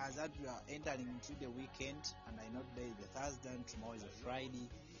week, as we are entering into the weekend, and I know today is the Thursday and tomorrow is a Friday,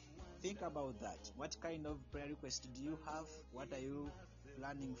 think about that. What kind of prayer request do you have? What are you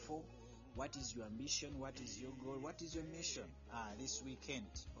planning for? What is your ambition? What is your goal? What is your mission this weekend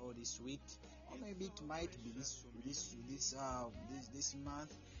or this week? Or maybe it might be this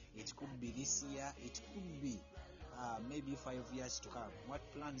month. It could be this year. It could be maybe 5 years to come. What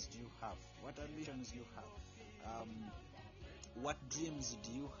plans do you have? What ambitions do you have? What dreams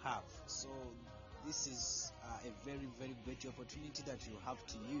do you have? So this is a very, very great opportunity that you have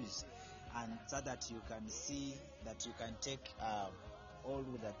to use, and so that you can see that you can take all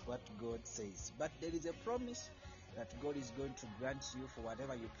that what God says. But there is a promise that God is going to grant you for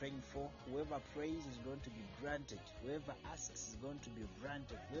whatever you're praying for. Whoever prays is going to be granted. Whoever asks is going to be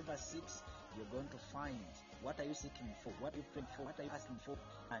granted. Whoever seeks, you're going to find. What are you seeking for? What are you praying for? What are you asking for?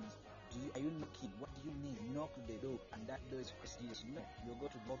 And are you knocking? What do you need? Knock the door, and that door is Christ Jesus. No, you're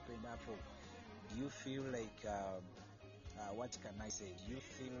going to open that door. Do you feel like what can I say? Do you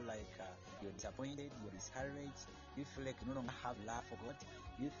feel like you're disappointed? You're discouraged? Do you feel like you no longer have love for God?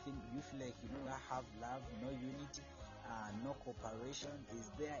 Do you feel like you no longer have love, no unity, no cooperation? Is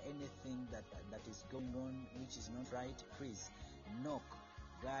there anything that is going on which is not right? Please knock.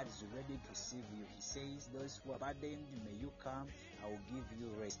 God is ready to receive you. He says, those who are burdened, may you come, I will give you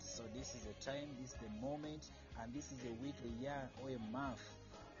rest. So this is the time, this is the moment, and this is a week, a year, or a month.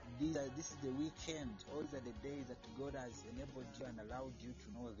 this is the weekend, all these are the days that God has enabled you and allowed you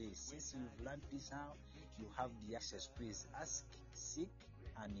to know this. Since you've learned this now, you have the access. Please ask, seek,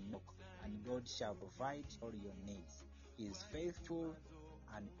 and knock, and God shall provide all your needs. He is faithful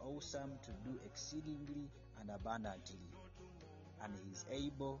and awesome to do exceedingly and abundantly, and He is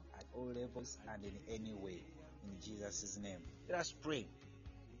able at all levels and in any way. In Jesus' name, let us pray.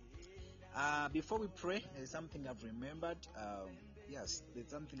 Before we pray, there's something I've remembered. There's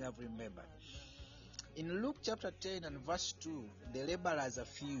something I've remembered. In Luke chapter 10 and verse 2, the laborers are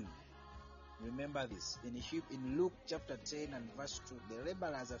few. Remember this. In Luke chapter 10 and verse 2, the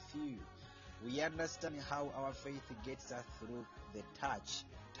laborers are few. We understand how our faith gets us through the touch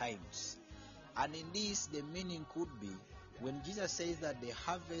times. And in this, the meaning could be, when Jesus says that the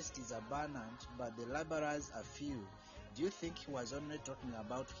harvest is abundant, but the laborers are few, do you think He was only talking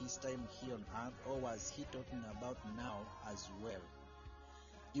about His time here on earth, or was He talking about now as well?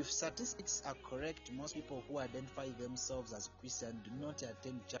 If statistics are correct, most people who identify themselves as Christians do not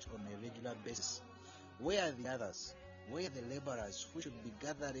attend church on a regular basis. Where are the others? Where are the laborers who should be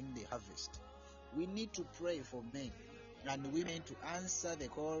gathering the harvest? We need to pray for men and women to answer the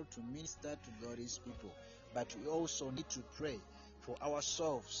call to minister to God's people. But we also need to pray for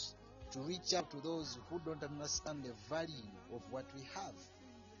ourselves, to reach out to those who don't understand the value of what we have.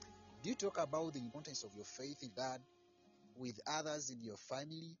 Do you talk about the importance of your faith in God with others in your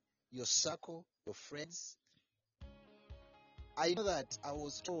family, your circle, your friends? I know that I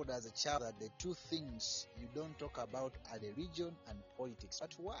was told as a child that the two things you don't talk about are religion and politics.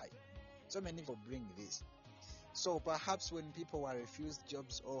 But why? So many people bring this. So perhaps when people were refused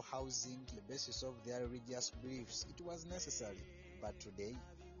jobs or housing on the basis of their religious beliefs, it was necessary. But today,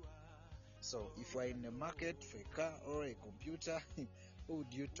 so if you are in a market for a car or a computer, who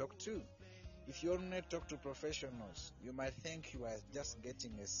would you talk to? If you only talk to professionals, you might think you are just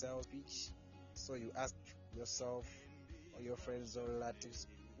getting a sales pitch. So you ask yourself or your friends or relatives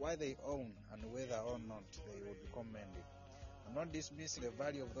why they own and whether or not they would recommend it. I'm not dismissing the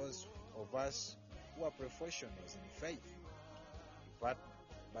value of those of us who are professionals in faith, but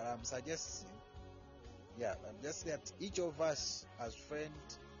I'm suggesting that each of us as friend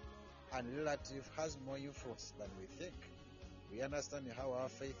and relative has more influence than we think. We understand how our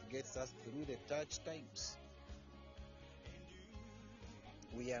faith gets us through the touch times.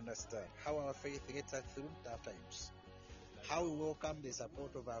 We understand how our faith gets us through tough times. How we welcome the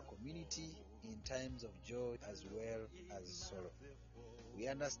support of our community in times of joy as well as sorrow. We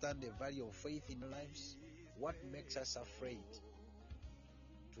understand the value of faith in our lives, what makes us afraid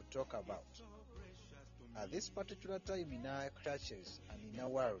to talk about. At this particular time in our churches and in our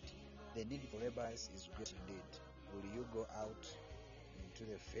world, the need for laborers is great indeed. Will you go out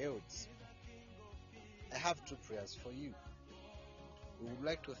into the fields? I have two prayers for you. We would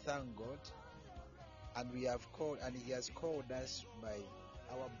like to thank God, and He has called us by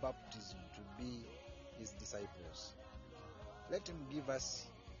our baptism to be His disciples. Let Him give us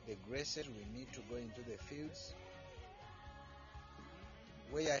the graces we need to go into the fields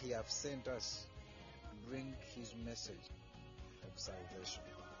where He has sent us to bring His message of salvation.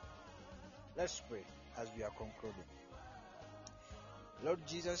 Let's pray as we are concluding. Lord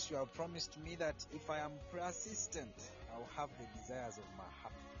Jesus, you have promised me that if I am persistent, I will have the desires of my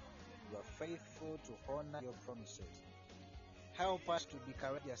heart. You are faithful to honor your promises. Help us to be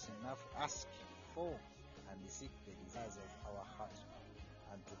courageous enough to ask for and seek the desires of our heart,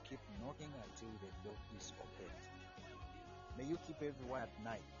 and to keep knocking until the door is opened. May you keep everyone at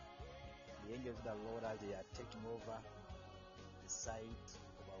night. The angels of the Lord, as they are taking over the site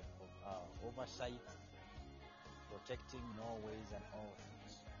of oversight, protecting in all ways and all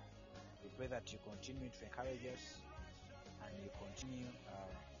things. We pray that you continue to encourage us, and you continue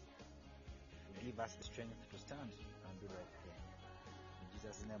to give us the strength to stand and do right thing. In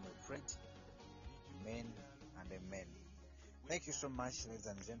Jesus' name we pray. Amen and amen. Thank you so much, ladies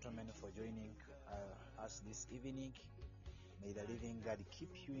and gentlemen, for joining us this evening. May the living God keep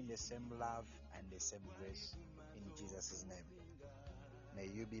you in the same love and the same grace in Jesus' name. May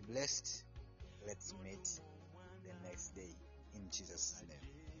you be blessed. Let's meet the next day in Jesus' name.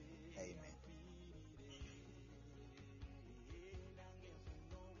 Amen.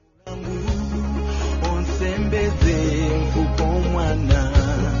 Onsembeze mfuko mwana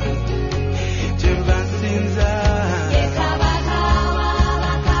Chemba sinza